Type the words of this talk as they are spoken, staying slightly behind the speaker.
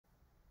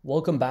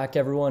Welcome back,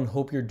 everyone.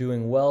 Hope you're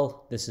doing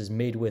well. This is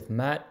Made with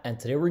Matt, and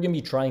today we're going to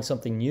be trying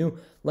something new.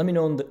 Let me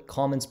know in the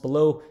comments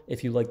below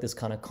if you like this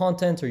kind of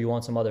content or you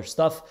want some other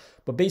stuff.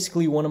 But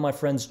basically, one of my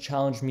friends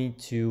challenged me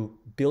to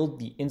build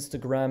the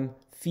Instagram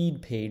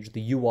feed page,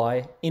 the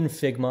UI, in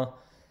Figma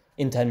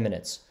in 10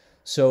 minutes.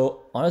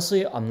 So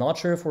honestly, I'm not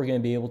sure if we're going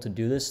to be able to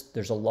do this.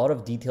 There's a lot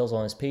of details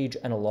on this page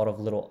and a lot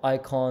of little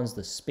icons.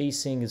 The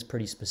spacing is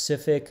pretty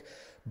specific,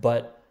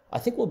 but I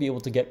think we'll be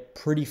able to get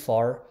pretty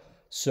far.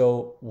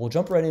 So we'll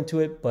jump right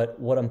into it, but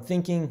what I'm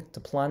thinking to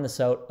plan this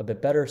out a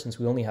bit better, since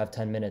we only have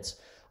 10 minutes,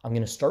 I'm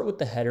gonna start with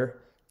the header,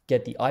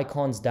 get the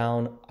icons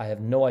down. I have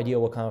no idea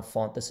what kind of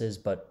font this is,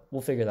 but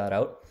we'll figure that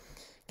out.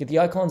 Get the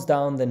icons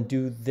down, then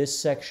do this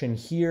section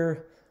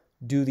here,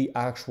 do the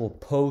actual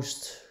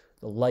post,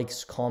 the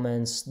likes,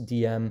 comments,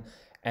 DM,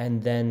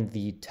 and then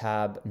the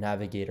tab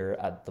navigator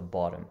at the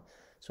bottom.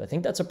 So I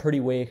think that's a pretty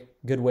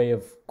good way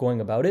of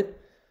going about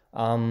it.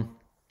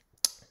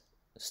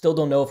 Still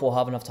don't know if we'll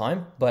have enough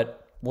time, but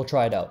we'll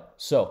try it out.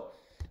 So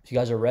if you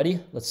guys are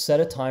ready, let's set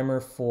a timer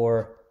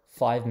for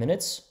 5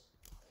 minutes,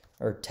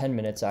 or 10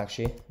 minutes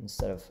actually,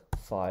 instead of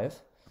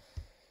 5.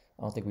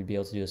 I don't think we'd be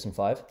able to do this in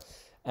 5.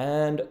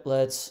 And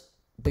let's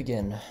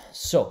begin.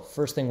 So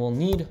first thing we'll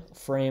need, a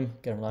frame,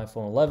 get an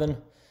iPhone 11,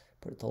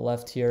 put it to the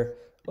left here.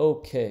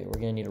 Okay, we're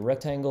gonna need a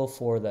rectangle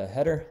for the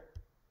header.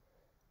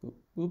 Boop,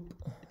 boop.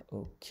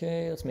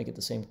 Okay, let's make it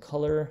the same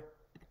color.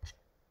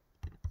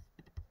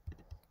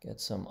 Get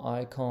some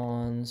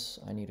icons.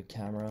 I need a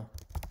camera.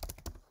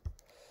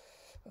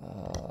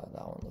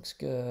 That one looks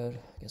good.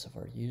 I guess I've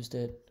already used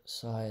it.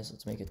 Size,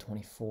 let's make it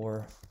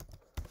 24.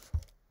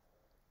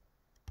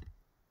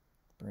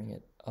 Bring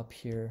it up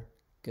here.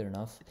 Good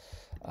enough.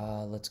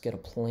 Let's get a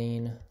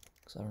plane,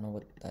 because I don't know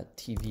what that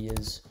TV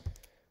is.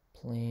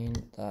 Plane,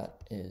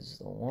 that is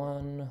the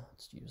one.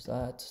 Let's use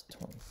that.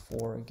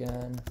 24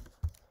 again.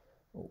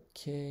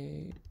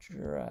 Okay,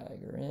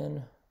 drag her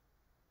in.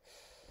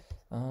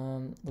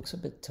 Looks a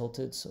bit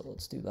tilted, so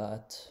let's do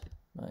that.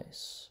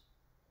 Nice.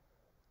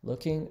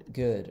 Looking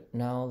good.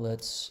 Now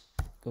let's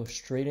go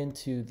straight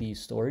into the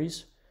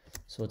stories.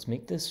 So let's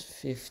make this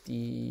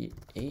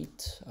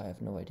 58. I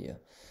have no idea.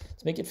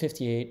 Let's make it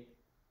 58.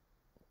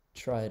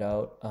 Try it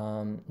out.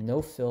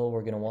 No fill.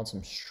 We're going to want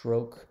some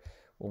stroke.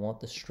 We'll want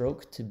the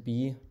stroke to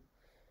be,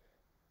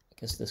 I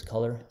guess, this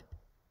color.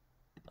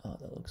 Oh,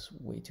 that looks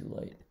way too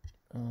light.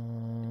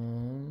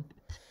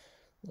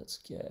 Let's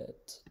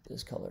get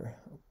this color.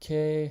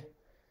 Okay,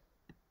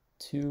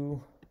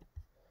 2,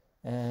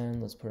 and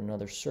let's put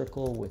another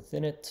circle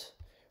within it.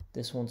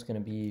 This one's gonna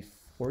be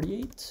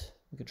 48,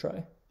 we could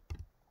try.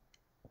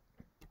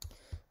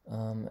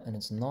 And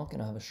it's not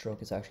gonna have a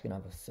stroke, it's actually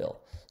gonna have a fill.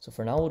 So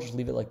for now, we'll just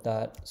leave it like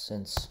that,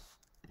 since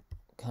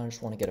I kinda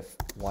just wanna get a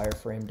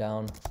wireframe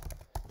down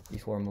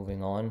before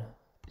moving on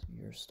to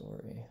your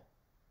story.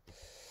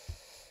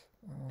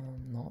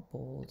 Not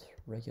bold,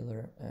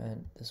 regular,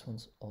 and this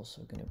one's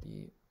also going to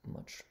be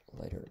much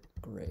lighter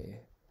gray.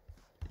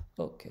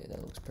 Okay,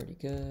 that looks pretty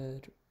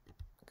good.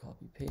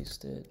 Copy,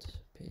 paste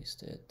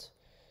it,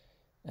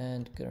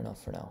 and good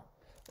enough for now.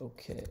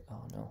 Okay,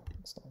 oh no,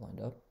 it's not lined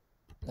up.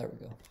 There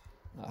we go.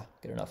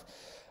 Good enough.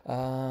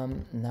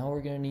 Now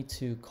we're going to need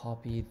to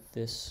copy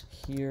this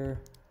here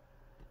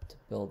to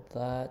build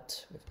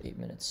that. We have 8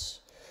 minutes.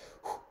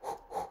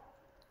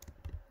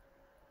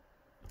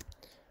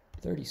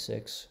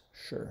 36,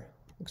 sure,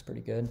 looks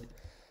pretty good.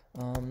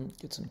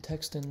 Get some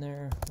text in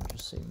there. We'll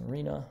just say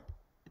Marina.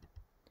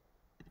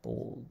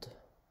 Bold.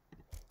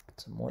 Get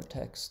some more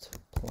text.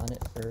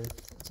 Planet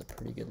Earth. It's a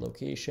pretty good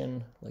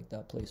location. Like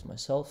that place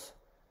myself.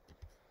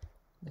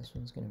 This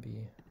one's going to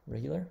be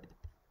regular.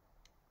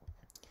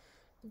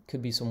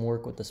 Could be some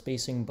work with the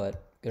spacing,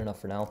 but good enough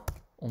for now.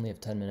 Only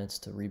have 10 minutes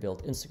to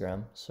rebuild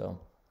Instagram, so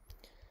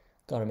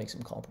gotta make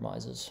some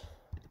compromises.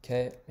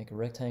 Okay, make a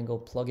rectangle.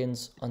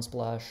 Plugins,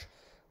 Unsplash.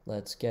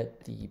 Let's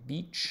get the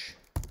beach.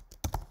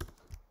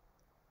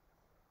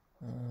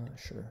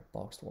 Sure,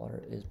 boxed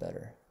water is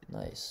better.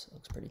 Nice,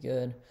 looks pretty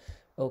good.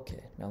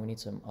 Okay, now we need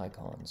some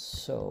icons.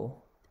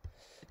 So,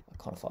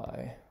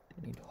 iconify.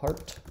 We need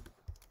heart.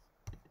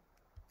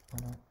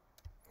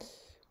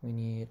 We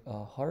need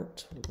a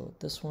heart. We'll go with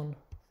this one.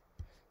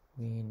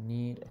 We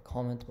need a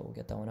comment, but we'll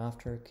get that one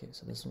after. Okay,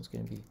 so this one's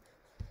going to be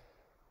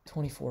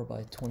 24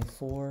 by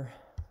 24.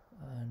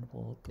 And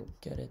we'll go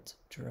get it,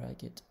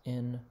 drag it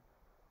in.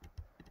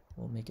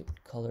 We'll make it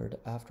colored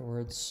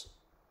afterwards.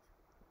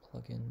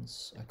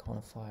 Plugins,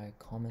 iconify,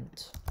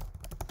 comment.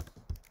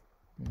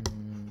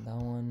 That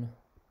one.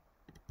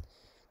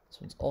 This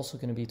one's also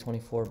going to be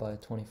 24 by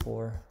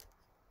 24.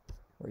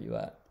 Where are you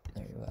at?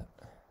 There you at.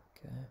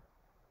 Okay.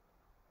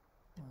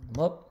 Line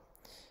them up.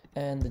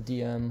 And the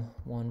DM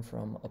one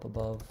from up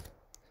above.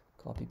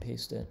 Copy,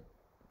 paste it,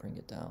 bring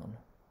it down.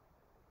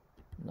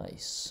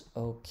 Nice.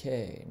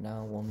 Okay,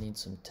 now we'll need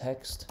some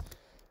text.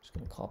 Just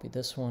going to copy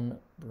this one,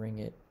 bring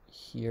it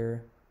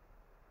here.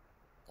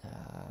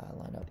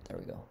 Line up, there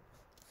we go.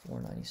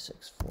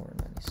 496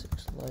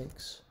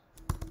 likes.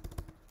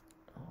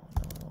 Oh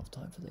no, I don't have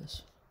time for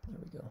this. There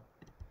we go.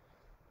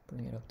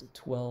 Bring it up to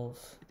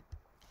 12.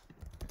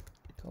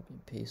 Copy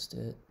and paste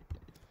it.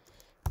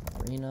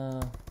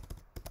 Arena.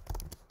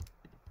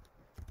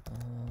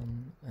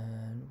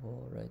 And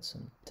we'll write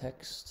some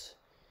text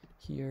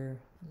here.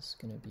 This is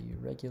going to be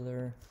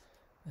regular.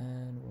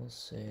 And we'll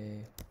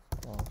say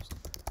Bob's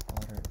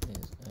water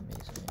is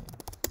amazing.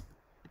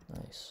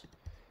 Nice.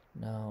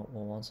 Now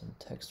we'll want some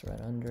text right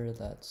under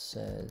that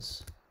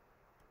says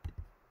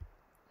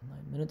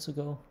 9 minutes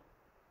ago.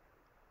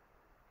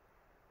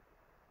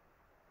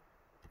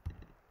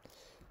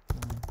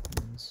 9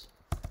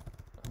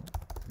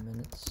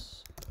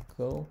 minutes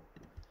ago.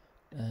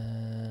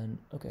 And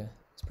okay,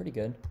 it's pretty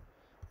good.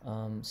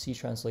 C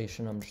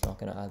translation, I'm just not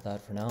going to add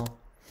that for now.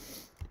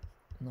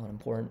 Not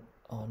important.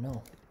 Oh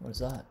no, what is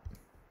that?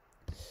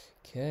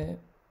 Okay,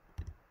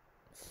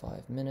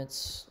 5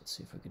 minutes. Let's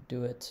see if we could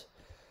do it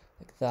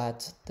like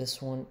that.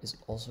 This one is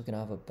also going to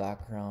have a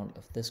background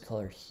of this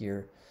color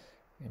here.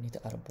 We're going to need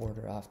to add a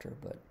border after,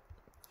 but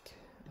okay.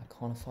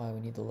 Iconify,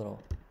 we need the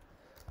little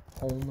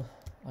home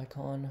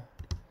icon.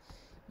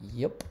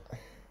 Yep.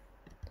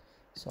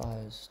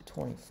 Size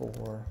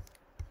 24.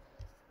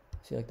 I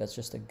feel like that's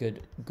just a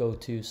good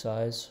go-to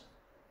size.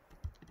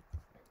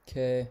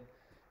 Okay,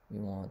 we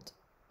want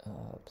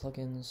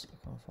plugins,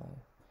 Iconify,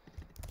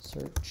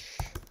 search.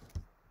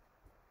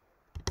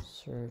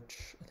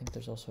 I think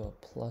there's also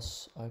a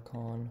plus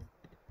icon.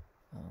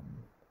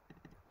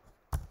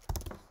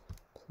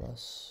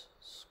 Plus,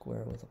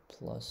 square with a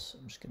plus.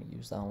 I'm just going to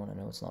use that one. I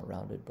know it's not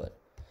rounded, but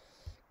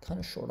kind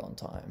of short on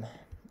time.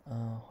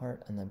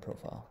 Heart and then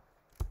profile.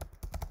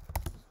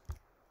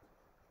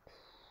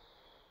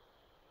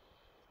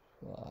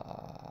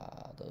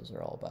 Those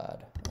are all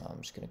bad.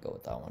 I'm just going to go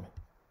with that one.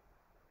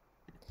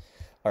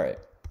 All right,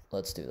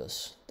 let's do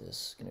this. This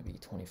is going to be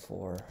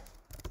 24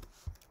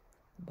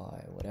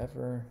 by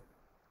whatever.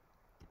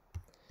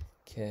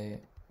 Okay,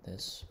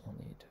 this will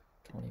need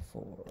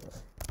 24.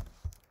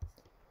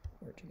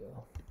 Where'd you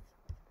go?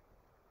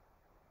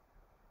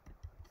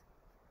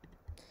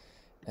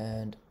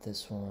 And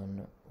this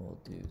one will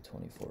do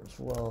 24 as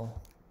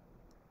well.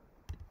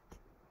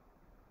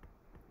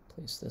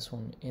 Place this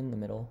one in the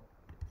middle.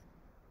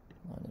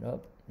 Line it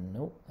up.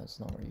 Nope, that's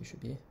not where you should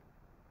be.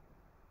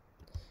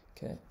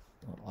 Okay,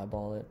 we'll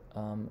eyeball it.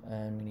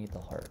 And we need the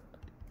heart.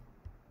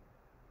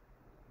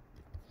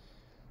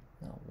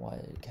 Now, why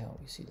can't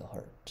we see the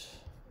heart?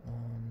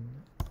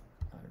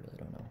 I really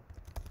don't know.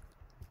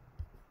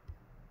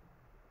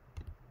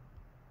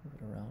 Move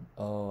it around.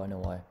 Oh, I know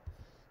why.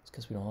 It's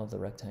because we don't have the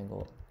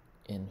rectangle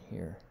in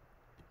here.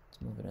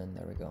 Let's move it in.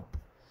 There we go.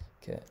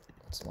 Okay,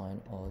 let's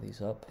line all of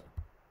these up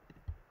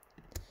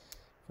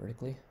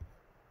vertically.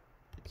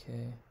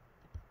 Okay,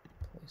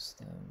 place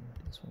them.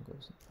 This one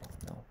goes. Oh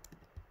no,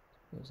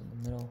 goes in the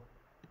middle.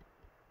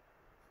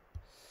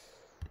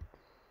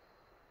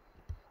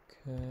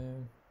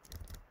 Okay.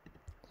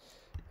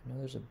 I know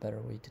there's a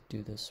better way to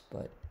do this,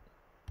 but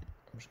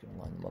I'm just gonna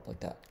line them up like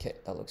that. Okay,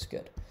 that looks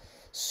good.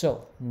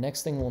 So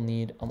next thing we'll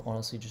need, I'm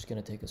honestly just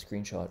gonna take a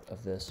screenshot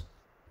of this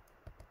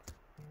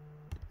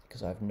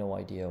because I have no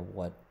idea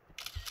what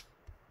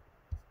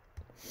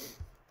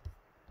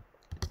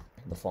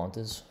the font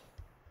is.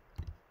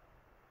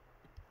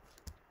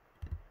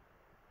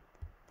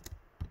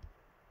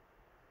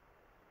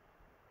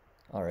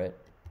 All right,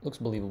 looks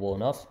believable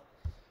enough.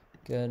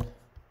 Good.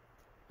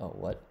 Oh,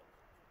 what?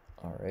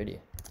 Alrighty.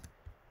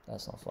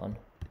 That's not fun.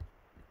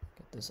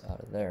 Get this out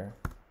of there.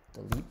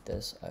 Delete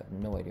this. I have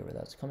no idea where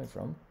that's coming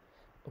from.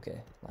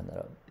 Okay, line that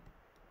up.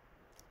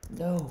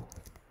 No.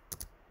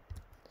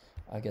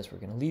 I guess we're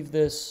gonna leave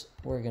this.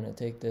 We're gonna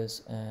take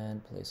this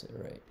and place it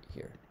right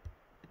here.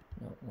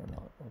 No, we're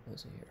not. We'll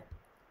place it here.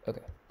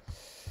 Okay.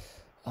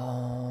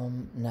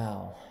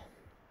 Now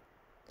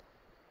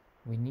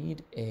we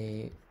need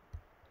a,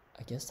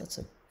 I guess that's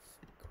a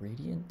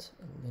gradient,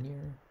 a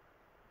linear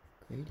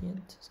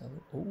gradient. Is that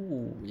what,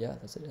 oh yeah,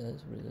 that's it. That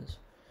is what it is.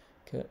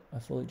 Okay, I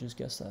fully just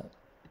guessed that.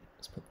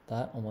 Let's put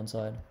that on one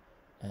side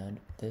and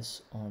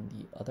this on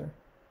the other.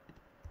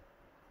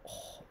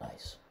 Oh,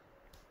 nice.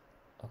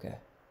 Okay.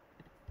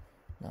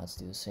 Now let's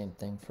do the same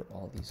thing for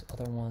all these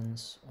other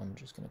ones. I'm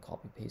just gonna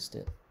copy paste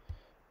it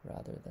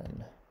rather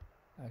than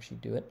actually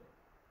do it.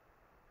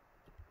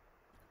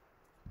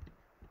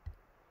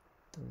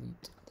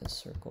 Delete this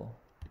circle,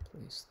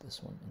 place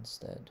this one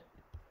instead.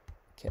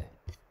 Okay.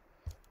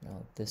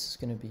 Now this is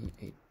gonna be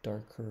a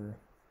darker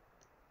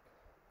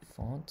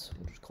font.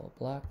 We'll just call it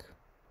black.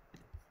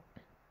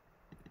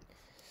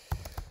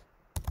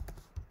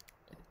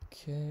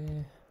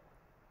 Okay.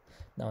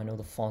 Now I know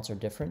the fonts are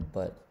different,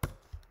 but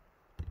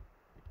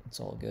it's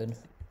all good.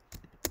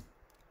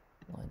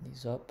 Line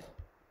these up.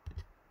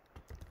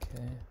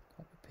 Okay,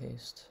 copy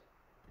paste.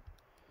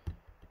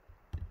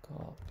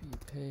 Copy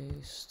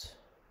paste.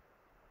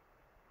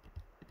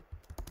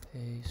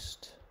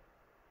 Paste.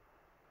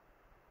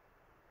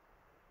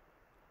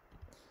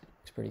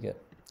 Looks pretty good.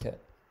 Okay,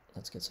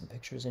 let's get some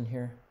pictures in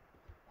here.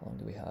 How long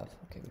do we have?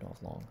 Okay, we don't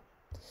have long.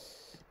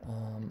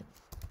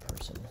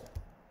 Person.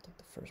 I'll take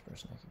the first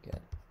person I could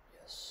get.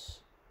 Yes.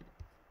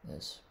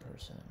 This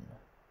person.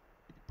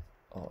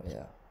 Oh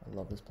yeah, I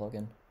love this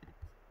plugin.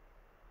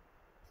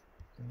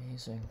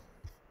 Amazing.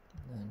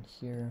 And then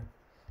here,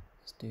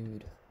 this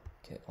dude.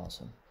 Okay,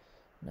 awesome.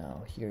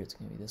 Now here it's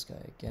gonna be this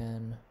guy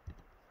again.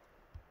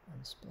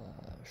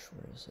 Unsplash,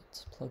 where is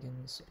it?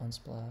 Plugins,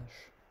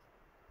 Unsplash.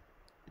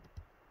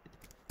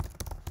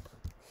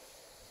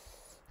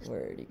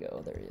 Where did he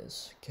go? There he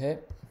is. Okay,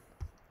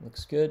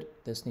 looks good.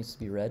 This needs to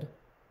be red.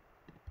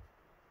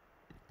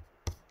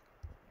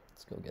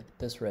 Let's go get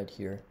this red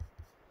here.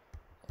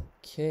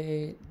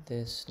 Okay,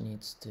 this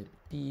needs to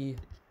be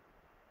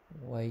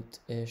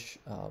white-ish.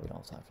 We don't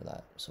have time for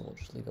that, so we'll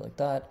just leave it like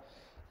that.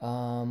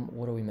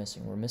 What are we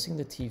missing? We're missing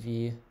the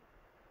TV.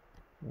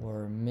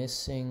 We're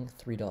missing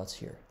 3 dots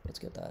here. Let's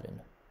get that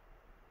in.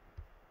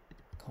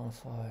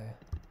 Conify.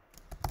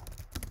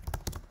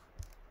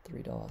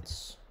 3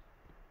 dots.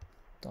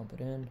 Dump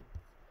it in.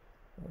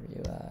 Where are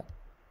you at?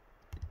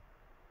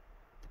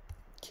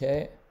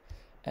 Okay.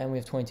 And we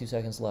have 22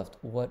 seconds left.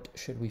 What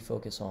should we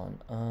focus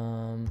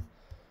on?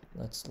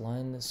 Let's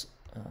line this.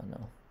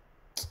 No.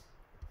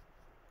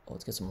 Oh,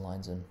 let's get some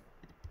lines in.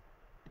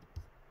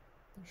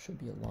 There should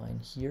be a line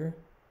here.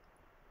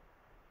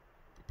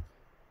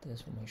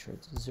 This will make sure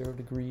it's 0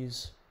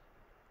 degrees.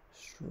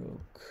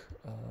 Stroke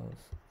of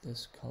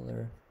this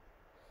color.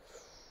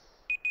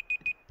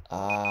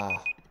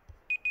 Ah,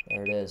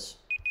 there it is.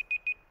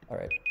 All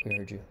right, we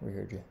heard you. We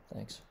heard you.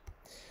 Thanks.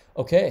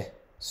 Okay,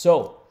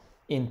 so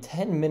in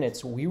 10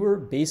 minutes, we were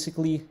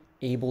basically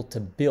able to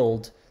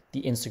build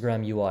the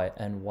Instagram UI.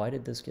 And why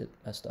did this get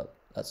messed up?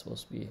 That's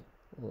supposed to be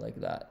like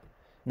that.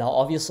 Now,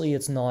 obviously,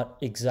 it's not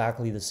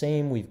exactly the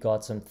same. We've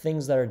got some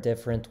things that are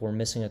different. We're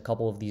missing a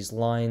couple of these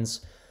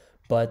lines.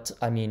 But,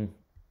 I mean,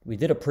 we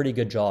did a pretty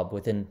good job.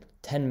 Within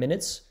 10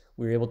 minutes,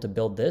 we were able to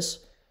build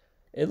this.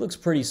 It looks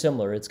pretty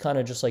similar. It's kind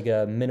of just like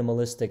a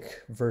minimalistic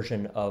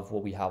version of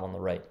what we have on the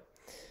right.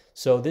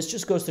 So this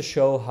just goes to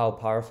show how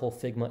powerful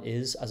Figma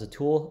is as a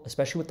tool,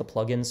 especially with the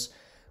plugins.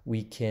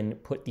 We can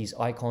put these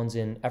icons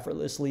in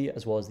effortlessly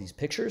as well as these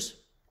pictures.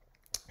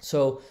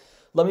 So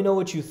let me know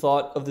what you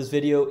thought of this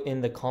video in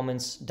the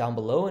comments down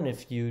below. And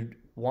if you'd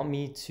want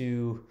me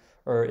to,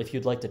 or if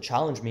you'd like to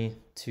challenge me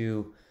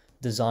to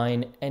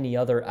design any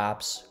other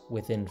apps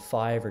within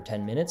 5 or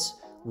 10 minutes,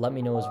 let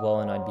me know as well,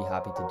 and I'd be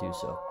happy to do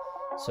so.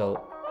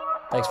 So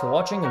thanks for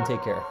watching and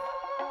take care.